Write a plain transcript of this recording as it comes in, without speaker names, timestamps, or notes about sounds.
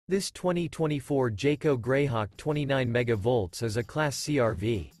This 2024 Jayco Greyhawk 29MV is a Class C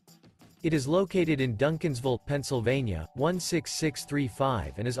RV. It is located in Duncansville, Pennsylvania,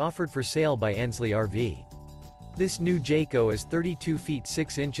 16635 and is offered for sale by Ansley RV. This new Jayco is 32 feet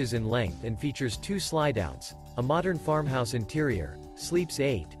 6 inches in length and features 2 slideouts, a modern farmhouse interior, sleeps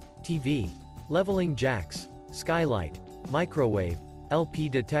 8, TV, leveling jacks, skylight, microwave, LP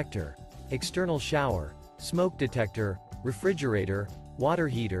detector, external shower, smoke detector, refrigerator, water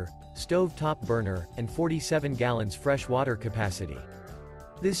heater, stove top burner, and 47 gallons fresh water capacity.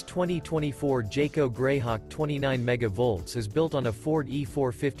 This 2024 Jayco Greyhawk 29MV is built on a Ford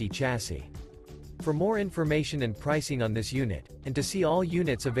E450 chassis. For more information and pricing on this unit, and to see all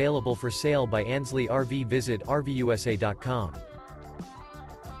units available for sale by Ansley RV, visit RVUSA.com.